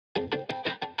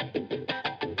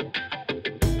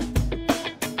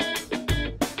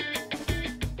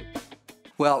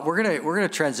Well, we're gonna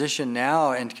transition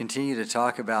now and continue to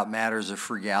talk about matters of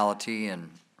frugality and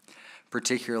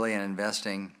particularly in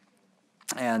investing.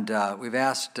 And we've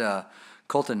asked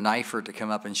Colton Niefert to come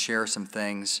up and share some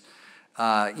things.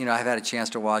 I've had a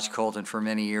chance to watch Colton for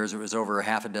many years. It was over a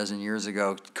half a dozen years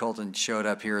ago. Colton showed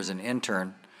up here as an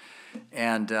intern,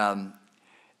 and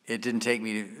it didn't take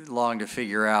me long to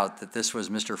figure out that this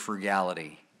was Mr.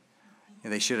 Frugality.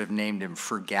 They should have named him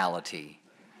Frugality.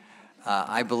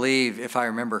 I believe, if I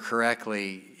remember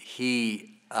correctly,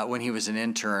 he, when he was an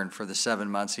intern for the 7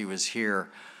 months he was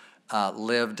here,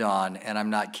 lived on, and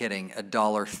I'm not kidding,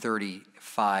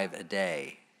 $1.35 a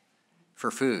day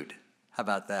for food. How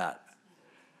about that?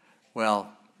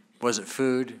 Well, was it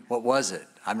food? What was it?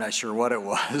 I'm not sure what it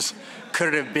was.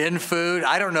 Could it have been food?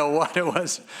 I don't know what it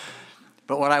was.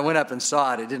 But when I went up and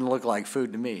saw it, it didn't look like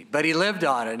food to me. But he lived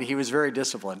on it, and he was very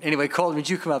disciplined. Anyway, Colton, would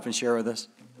you come up and share with us?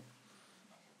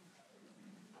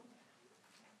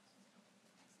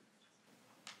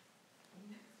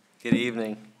 Good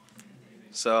evening.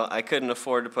 So I couldn't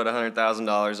afford to put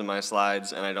 $100,000 in my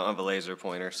slides, and I don't have a laser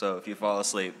pointer, so if you fall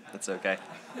asleep, it's okay.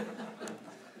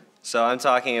 So I'm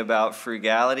talking about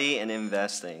frugality and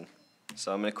investing.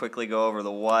 So I'm going to quickly go over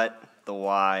the what, the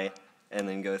why, and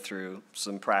then go through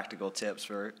some practical tips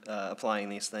for applying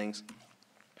these things.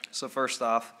 So first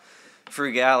off,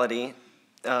 frugality.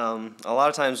 A lot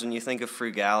of times when you think of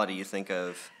frugality, you think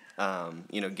of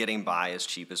getting by as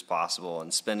cheap as possible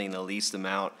and spending the least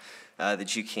amount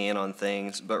that you can on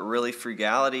things. But really,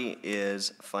 frugality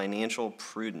is financial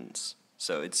prudence.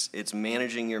 So it's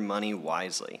managing your money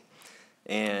wisely.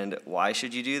 And why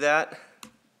should you do that?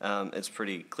 It's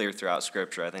pretty clear throughout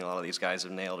Scripture. I think a lot of these guys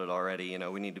have nailed it already.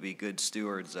 We need to be good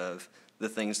stewards of the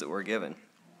things that we're given.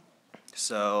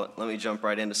 So let me jump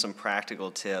right into some practical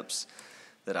tips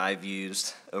that I've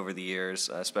used over the years,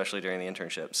 especially during the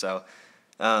internship. So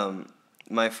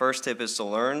my first tip is to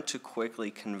learn to quickly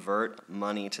convert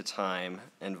money to time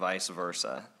and vice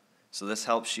versa. So this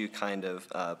helps you kind of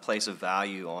place a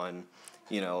value on,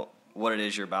 what it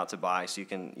is you're about to buy, so you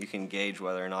can gauge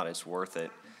whether or not it's worth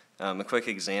it. A quick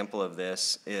example of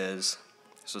this is,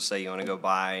 so say you want to go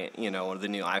buy, the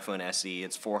new iPhone SE.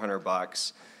 It's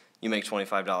 $400. You make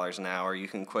 $25 an hour. You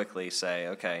can quickly say,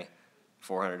 okay,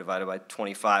 400 divided by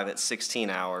 25, it's 16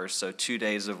 hours, so 2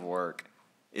 days of work.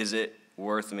 Is it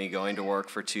worth me going to work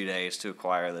for 2 days to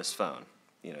acquire this phone?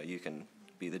 You can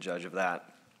be the judge of that.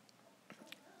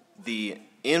 The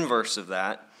inverse of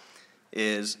that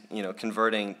is,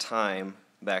 converting time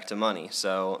back to money.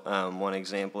 So one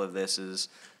example of this is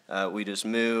we just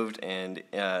moved, and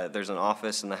there's an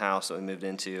office in the house that we moved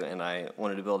into, and I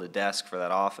wanted to build a desk for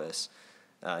that office.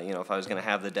 If I was going to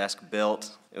have the desk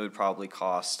built, it would probably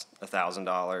cost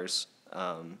 $1,000.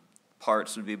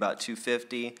 Parts would be about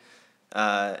 $250,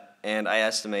 and I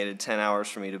estimated 10 hours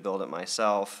for me to build it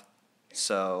myself.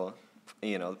 So,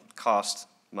 cost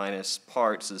minus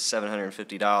parts is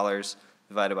 $750.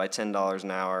 Divided by $10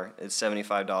 an hour, it's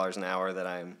 $75 an hour that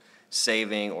I'm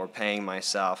saving or paying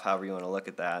myself, however you want to look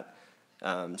at that.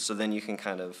 So then you can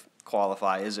kind of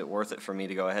qualify, is it worth it for me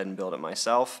to go ahead and build it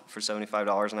myself for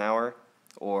 $75 an hour?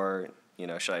 Or,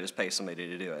 should I just pay somebody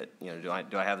to do it? Do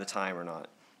I have the time or not?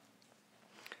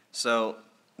 So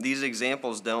these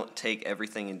examples don't take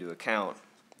everything into account.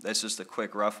 That's just a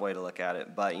quick, rough way to look at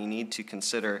it. But you need to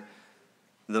consider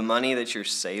the money that you're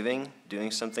saving,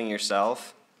 doing something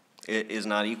yourself, it is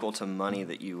not equal to money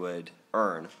that you would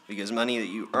earn. Because money that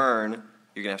you earn,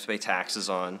 you're going to have to pay taxes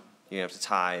on, you're going to have to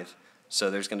tithe,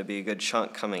 so there's going to be a good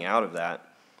chunk coming out of that.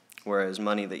 Whereas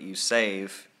money that you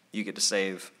save, you get to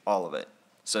save all of it.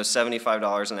 So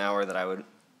 $75 an hour that I would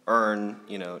earn,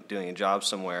 doing a job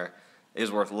somewhere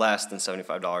is worth less than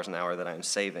 $75 an hour that I'm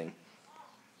saving.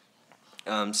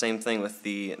 Same thing with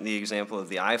the example of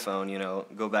the iPhone,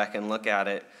 go back and look at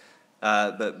it.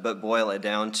 But boil it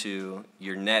down to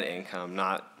your net income,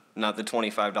 not the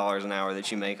 $25 an hour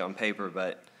that you make on paper,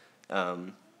 but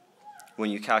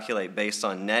when you calculate based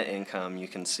on net income, you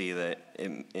can see that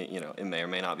it may or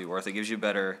may not be worth it. It gives you a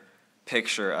better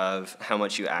picture of how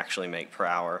much you actually make per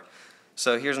hour.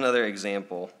 So here's another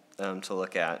example to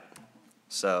look at.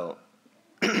 So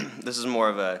this is more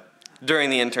of a during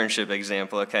the internship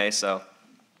example, okay? So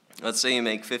let's say you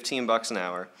make $15 an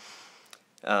hour.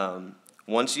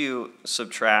 Once you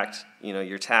subtract,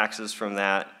 your taxes from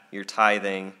that, your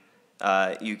tithing,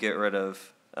 you get rid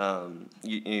of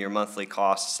your monthly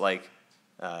costs like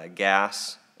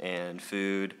gas and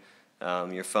food,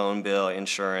 your phone bill,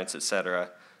 insurance, etc.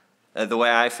 The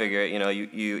way I figure it,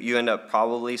 you end up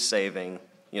probably saving,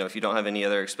 if you don't have any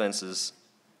other expenses,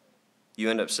 you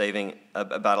end up saving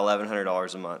about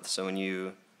 $1,100 a month. So when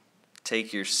you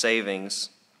take your savings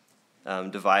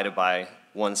divided by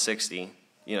 160,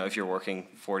 if you're working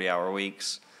 40-hour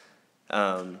weeks,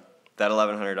 that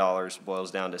 $1,100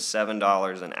 boils down to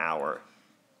 $7 an hour,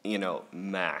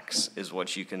 max is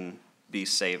what you can be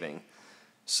saving.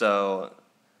 So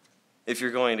if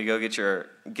you're going to go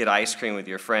get ice cream with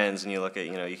your friends and you look at,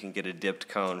 you can get a dipped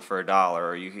cone for $1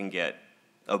 or you can get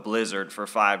a Blizzard for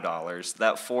 $5,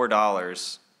 that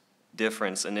 $4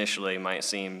 difference initially might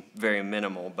seem very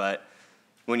minimal, but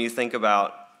when you think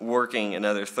about working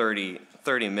another 30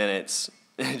 minutes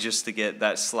just to get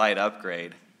that slight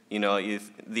upgrade,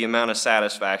 the amount of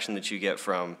satisfaction that you get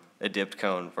from a dipped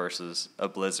cone versus a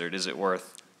Blizzard, is it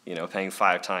worth, paying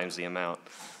 5 times the amount?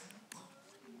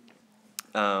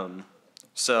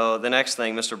 So the next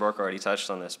thing, Mr. Burke already touched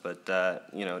on this, but,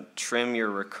 trim your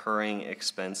recurring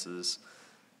expenses.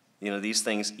 These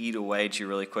things eat away at you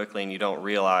really quickly and you don't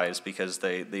realize because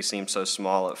they seem so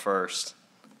small at first.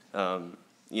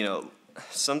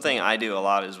 Something I do a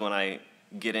lot is when I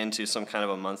get into some kind of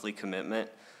a monthly commitment,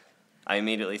 I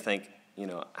immediately think,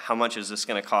 how much is this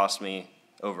going to cost me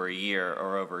over a year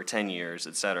or over 10 years,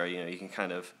 et cetera. You can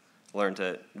kind of learn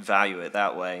to value it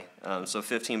that way. So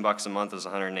 $15 a month is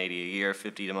 $180 a year,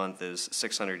 $50 a month is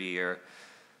 $600 a year.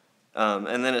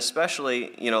 And then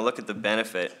especially, look at the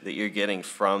benefit that you're getting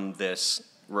from this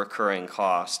recurring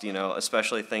cost,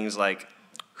 especially things like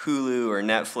Hulu or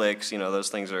Netflix, those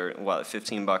things are,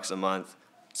 $15 a month.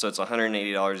 So it's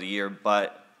 $180 a year,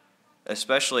 but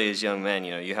especially as young men,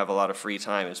 you have a lot of free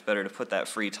time. It's better to put that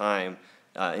free time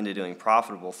into doing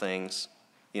profitable things.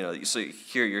 So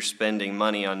here you're spending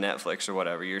money on Netflix or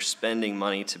whatever. You're spending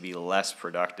money to be less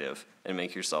productive and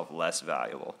make yourself less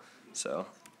valuable. So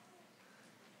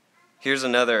here's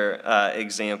another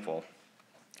example.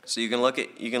 So you can look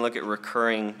at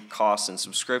recurring costs and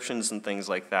subscriptions and things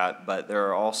like that, but there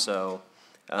are also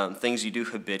things you do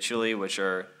habitually, which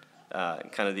are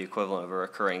kind of the equivalent of a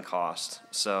recurring cost.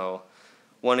 So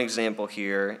one example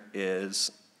here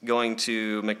is going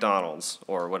to McDonald's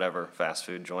or whatever fast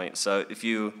food joint. So if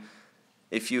you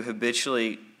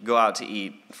habitually go out to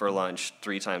eat for lunch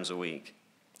 3 times a week,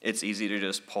 it's easy to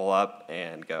just pull up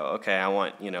and go, okay, I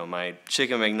want, my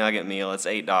chicken McNugget meal, it's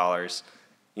 $8,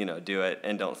 do it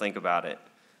and don't think about it.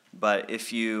 But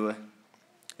if you're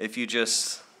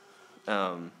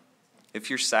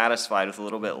satisfied with a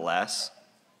little bit less,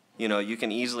 you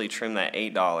can easily trim that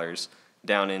 $8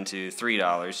 down into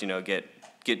 $3,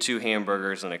 get 2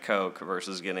 hamburgers and a Coke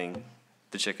versus getting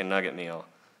the chicken nugget meal.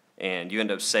 And you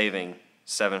end up saving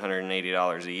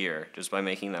 $780 a year just by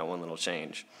making that one little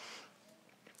change.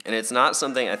 And it's not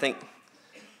something, I think,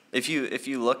 if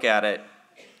you look at it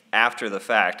after the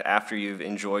fact, after you've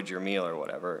enjoyed your meal or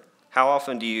whatever, how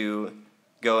often do you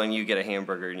go and you get a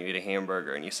hamburger and you eat a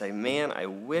hamburger and you say, man, I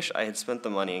wish I had spent the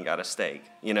money and got a steak.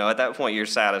 At that point you're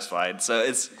satisfied.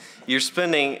 So you're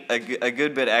spending a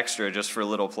good bit extra just for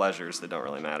little pleasures that don't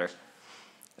really matter.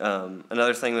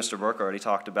 Another thing Mr. Burke already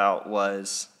talked about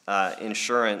was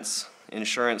insurance.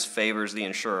 Insurance favors the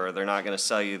insurer. They're not going to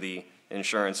sell you the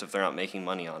insurance if they're not making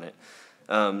money on it.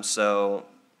 So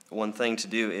one thing to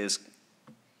do is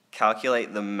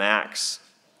calculate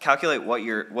what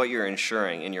you're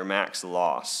insuring and your max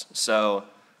loss. So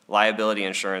liability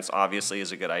insurance obviously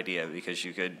is a good idea because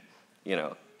you could,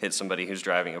 hit somebody who's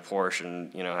driving a Porsche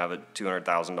and, have a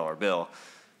 $200,000 bill.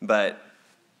 But,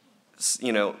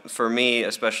 for me,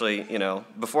 especially,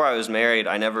 before I was married,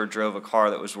 I never drove a car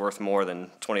that was worth more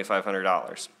than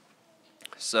 $2,500.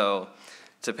 So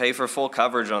to pay for full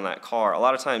coverage on that car, a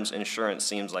lot of times insurance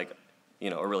seems like,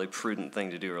 a really prudent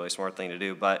thing to do, a really smart thing to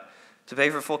do, but to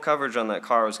pay for full coverage on that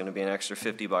car was going to be an extra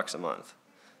 $50 a month.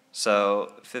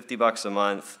 So $50 a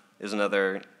month is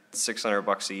another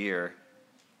 $600 a year.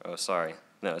 Oh, sorry.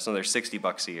 No, it's another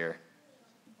 $60 a year.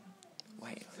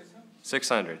 Wait.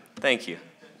 600. Thank you.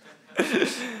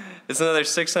 It's another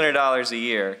 $600 a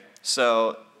year.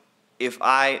 So if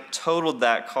I totaled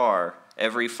that car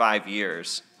every 5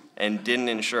 years and didn't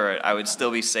insure it, I would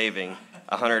still be saving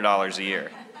 $100 a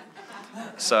year.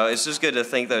 So it's just good to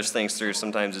think those things through.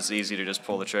 Sometimes it's easy to just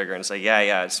pull the trigger and say,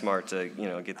 yeah, it's smart to,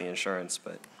 get the insurance.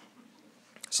 But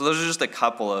so those are just a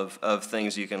couple of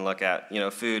things you can look at.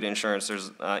 Food, insurance, there's,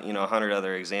 100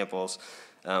 other examples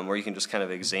where you can just kind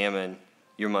of examine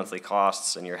your monthly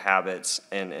costs and your habits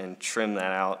and trim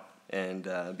that out and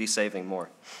be saving more.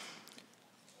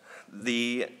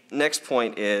 The next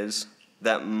point is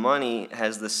that money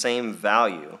has the same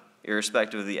value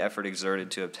irrespective of the effort exerted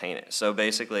to obtain it. So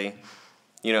basically,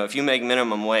 if you make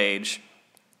minimum wage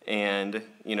and,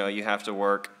 you have to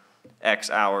work X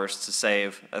hours to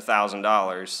save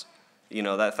 $1,000,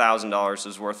 that $1,000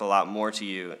 is worth a lot more to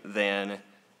you than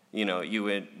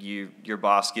your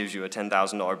boss gives you a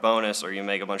 $10,000 bonus, or you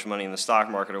make a bunch of money in the stock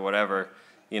market or whatever,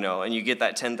 and you get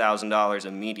that $10,000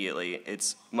 immediately,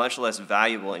 it's much less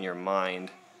valuable in your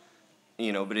mind,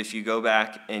 but if you go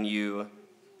back and you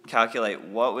calculate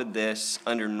what would this,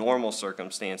 under normal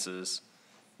circumstances,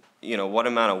 what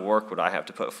amount of work would I have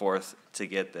to put forth to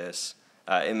get this,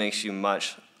 it makes you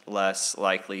much less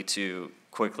likely to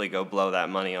quickly go blow that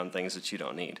money on things that you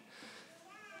don't need.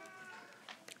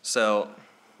 So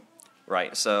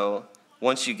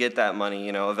once you get that money,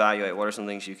 evaluate what are some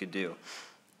things you could do.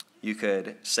 You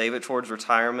could save it towards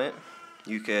retirement.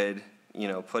 You could,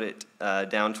 put it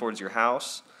down towards your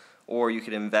house, or you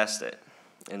could invest it.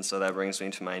 And so that brings me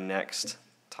to my next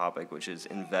topic, which is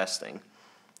investing.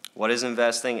 What is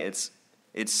investing? It's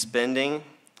spending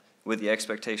with the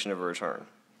expectation of a return.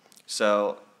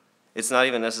 So it's not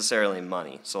even necessarily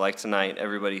money. So like tonight,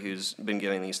 everybody who's been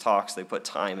giving these talks, they put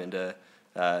time into,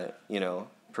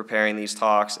 preparing these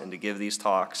talks and to give these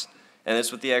talks. And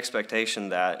it's with the expectation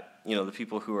that, the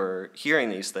people who are hearing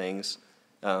these things,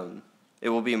 it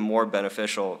will be more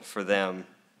beneficial for them,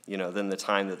 than the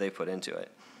time that they put into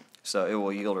it. So it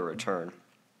will yield a return.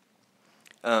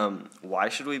 Why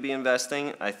should we be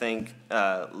investing? I think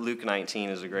Luke 19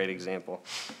 is a great example,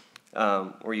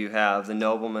 where you have the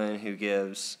nobleman who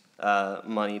gives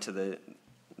money to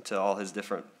all his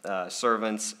different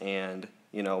servants, and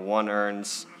one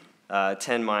earns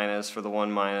 10 minas for the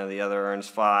 1 mina, the other earns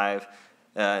 5,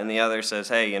 and the other says,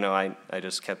 hey, I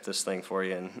just kept this thing for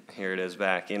you, and here it is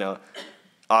back.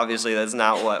 Obviously that's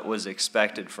not what was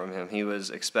expected from him. He was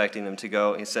expecting them to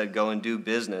go, he said, go and do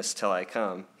business till I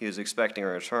come. He was expecting a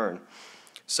return.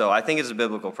 So I think it's a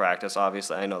biblical practice.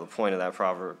 Obviously, I know the point of that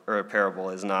proverb or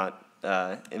parable is not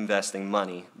investing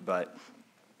money, but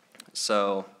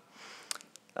so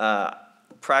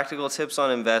practical tips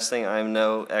on investing. I'm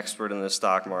no expert in the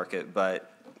stock market, but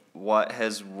what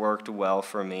has worked well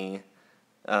for me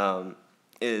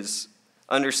is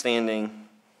understanding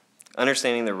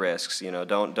the risks.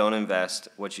 Don't invest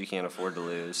what you can't afford to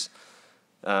lose.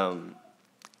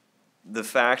 The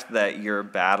fact that you're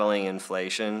battling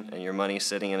inflation and your money's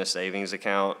sitting in a savings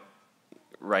account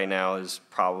right now is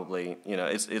probably,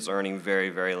 it's earning very,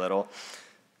 very little.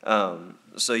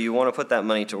 So you want to put that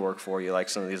money to work for you, like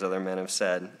some of these other men have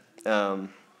said.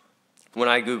 When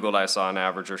I Googled, I saw an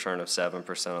average return of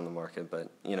 7% on the market, but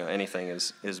anything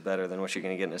is better than what you're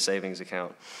going to get in a savings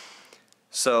account.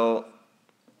 So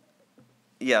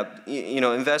yeah,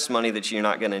 invest money that you're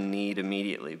not going to need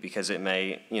immediately, because it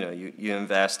may, you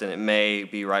invest and it may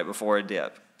be right before a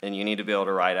dip, and you need to be able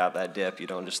to ride out that dip. You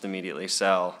don't just immediately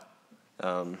sell.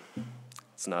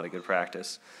 It's not a good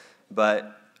practice.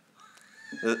 But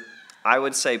I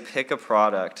would say pick a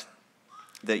product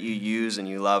that you use and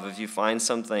you love. If you find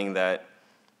something that,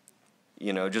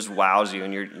 just wows you,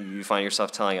 and you find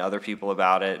yourself telling other people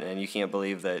about it, and you can't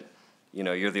believe that,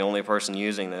 you're the only person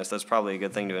using this, that's probably a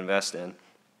good thing to invest in.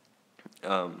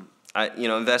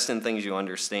 Invest in things you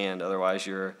understand. Otherwise,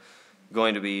 you're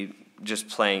going to be just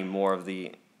playing more of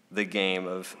the game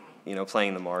of,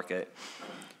 playing the market.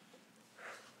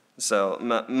 So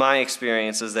my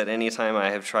experience is that anytime I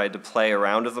have tried to play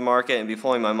around with the market and be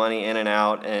pulling my money in and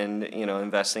out and,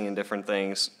 investing in different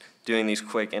things, doing these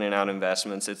quick in and out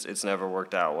investments, it's never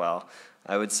worked out well.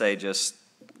 I would say just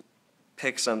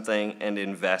pick something and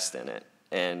invest in it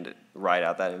and ride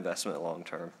out that investment long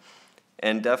term.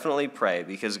 And definitely pray,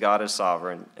 because God is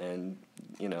sovereign, and,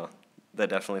 that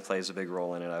definitely plays a big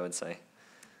role in it, I would say.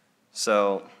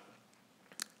 So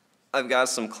I've got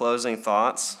some closing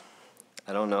thoughts.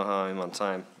 I don't know how I'm on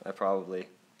time. I probably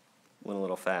went a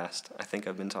little fast. I think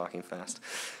I've been talking fast.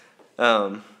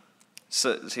 So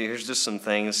here's just some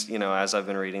things, as I've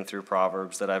been reading through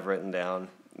Proverbs that I've written down,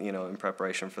 in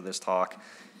preparation for this talk.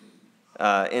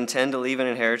 Intend to leave an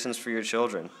inheritance for your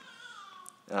children.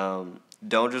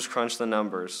 Don't just crunch the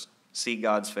numbers. Seek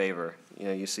God's favor.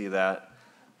 You see that.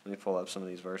 Let me pull up some of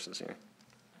these verses here.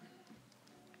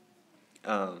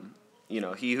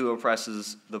 He who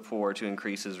oppresses the poor to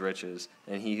increase his riches,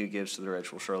 and he who gives to the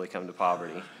rich will surely come to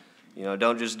poverty.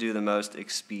 Don't just do the most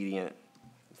expedient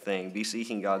thing. Be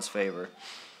seeking God's favor.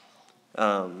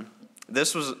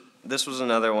 This was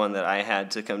another one that I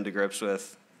had to come to grips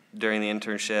with during the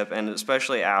internship, and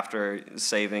especially after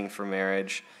saving for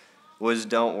marriage, was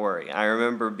don't worry. I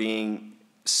remember being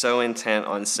so intent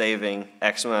on saving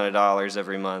X amount of dollars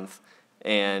every month,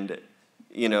 and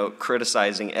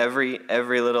criticizing every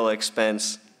little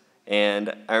expense.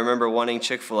 And I remember wanting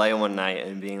Chick-fil-A one night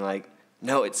and being like,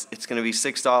 no, it's going to be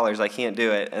 $6. I can't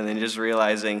do it. And then just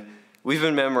realizing we've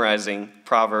been memorizing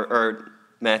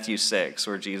Matthew 6,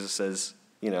 where Jesus says,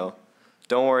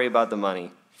 don't worry about the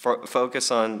money.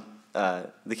 Focus on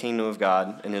the kingdom of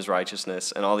God and his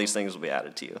righteousness, and all these things will be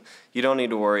added to you. You don't need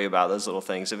to worry about those little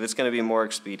things. If it's going to be more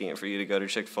expedient for you to go to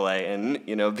Chick-fil-A and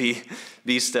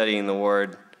be studying the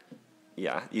Word,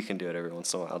 yeah, you can do it every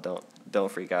once in a while.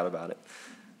 Don't freak out about it.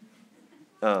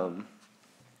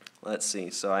 Let's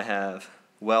see. So I have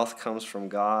wealth comes from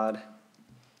God.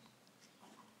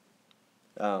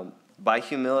 By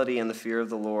humility and the fear of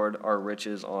the Lord are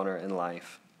riches, honor, and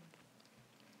life.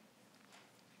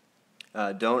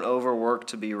 Don't overwork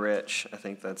to be rich. I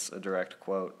think that's a direct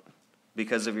quote.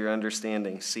 Because of your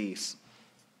understanding, cease.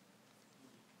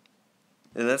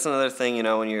 And that's another thing,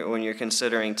 when you're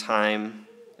considering time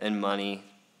and money,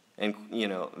 and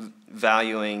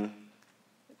valuing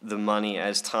the money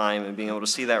as time and being able to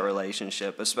see that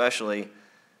relationship, especially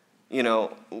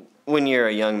when you're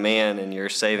a young man and you're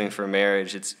saving for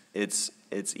marriage,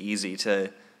 it's easy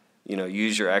to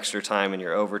use your extra time and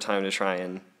your overtime to try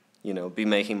and be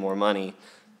making more money.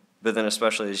 But then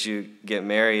especially as you get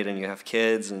married and you have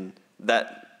kids, and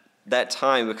that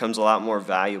time becomes a lot more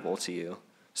valuable to you.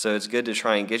 So it's good to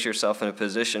try and get yourself in a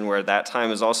position where that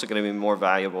time is also going to be more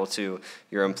valuable to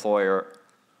your employer,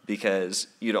 because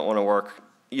you don't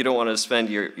want to spend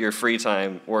your free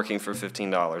time working for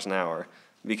 $15 an hour,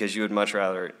 because you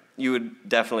would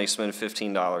definitely spend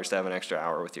 $15 to have an extra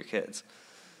hour with your kids.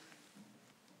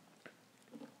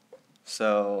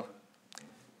 So,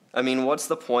 what's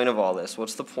the point of all this?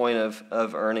 What's the point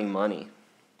of earning money?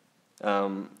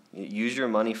 Use your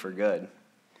money for good.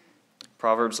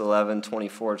 Proverbs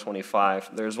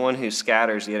 11:24-25. There's one who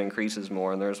scatters yet increases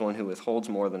more, and there's one who withholds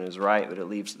more than is right, but it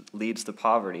leads to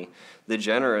poverty. The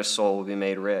generous soul will be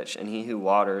made rich, and he who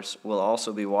waters will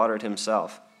also be watered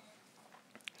himself.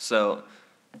 So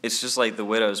it's just like the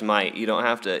widow's mite. You don't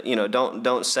have to,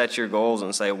 don't set your goals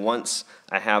and say, once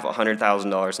I have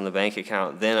 $100,000 in the bank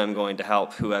account, then I'm going to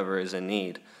help whoever is in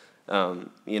need.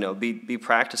 Be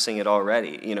practicing it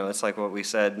already. It's like what we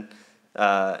said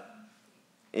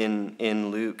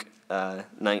in Luke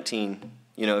 19.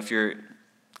 If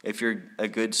you're a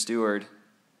good steward,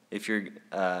 if you're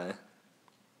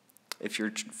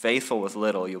faithful with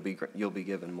little, you'll be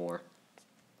given more.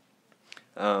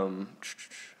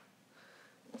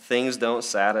 Things don't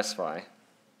satisfy,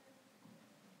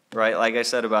 right? Like I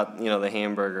said about the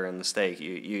hamburger and the steak.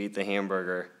 You eat the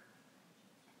hamburger,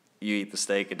 you eat the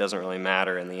steak. It doesn't really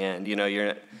matter in the end.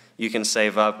 You can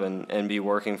save up and be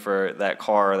working for that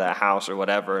car or that house or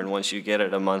whatever, and once you get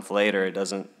it a month later, it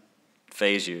doesn't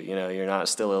faze you. You're not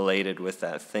still elated with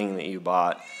that thing that you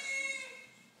bought.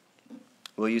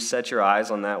 Will you set your eyes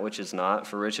on that which is not?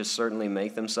 For riches certainly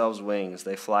make themselves wings.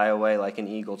 They fly away like an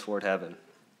eagle toward heaven.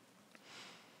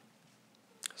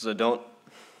 So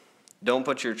don't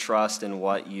put your trust in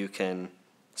what you can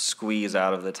squeeze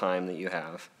out of the time that you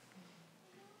have.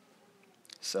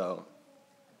 So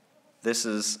this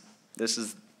is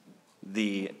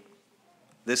the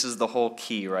whole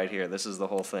key right here. This is the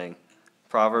whole thing.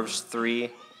 Proverbs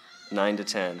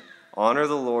 3:9-10. Honor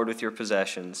the Lord with your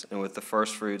possessions and with the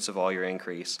first fruits of all your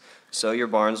increase. So your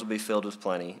barns will be filled with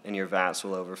plenty, and your vats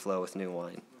will overflow with new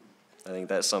wine. I think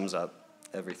that sums up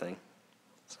everything.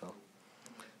 So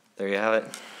there you have it.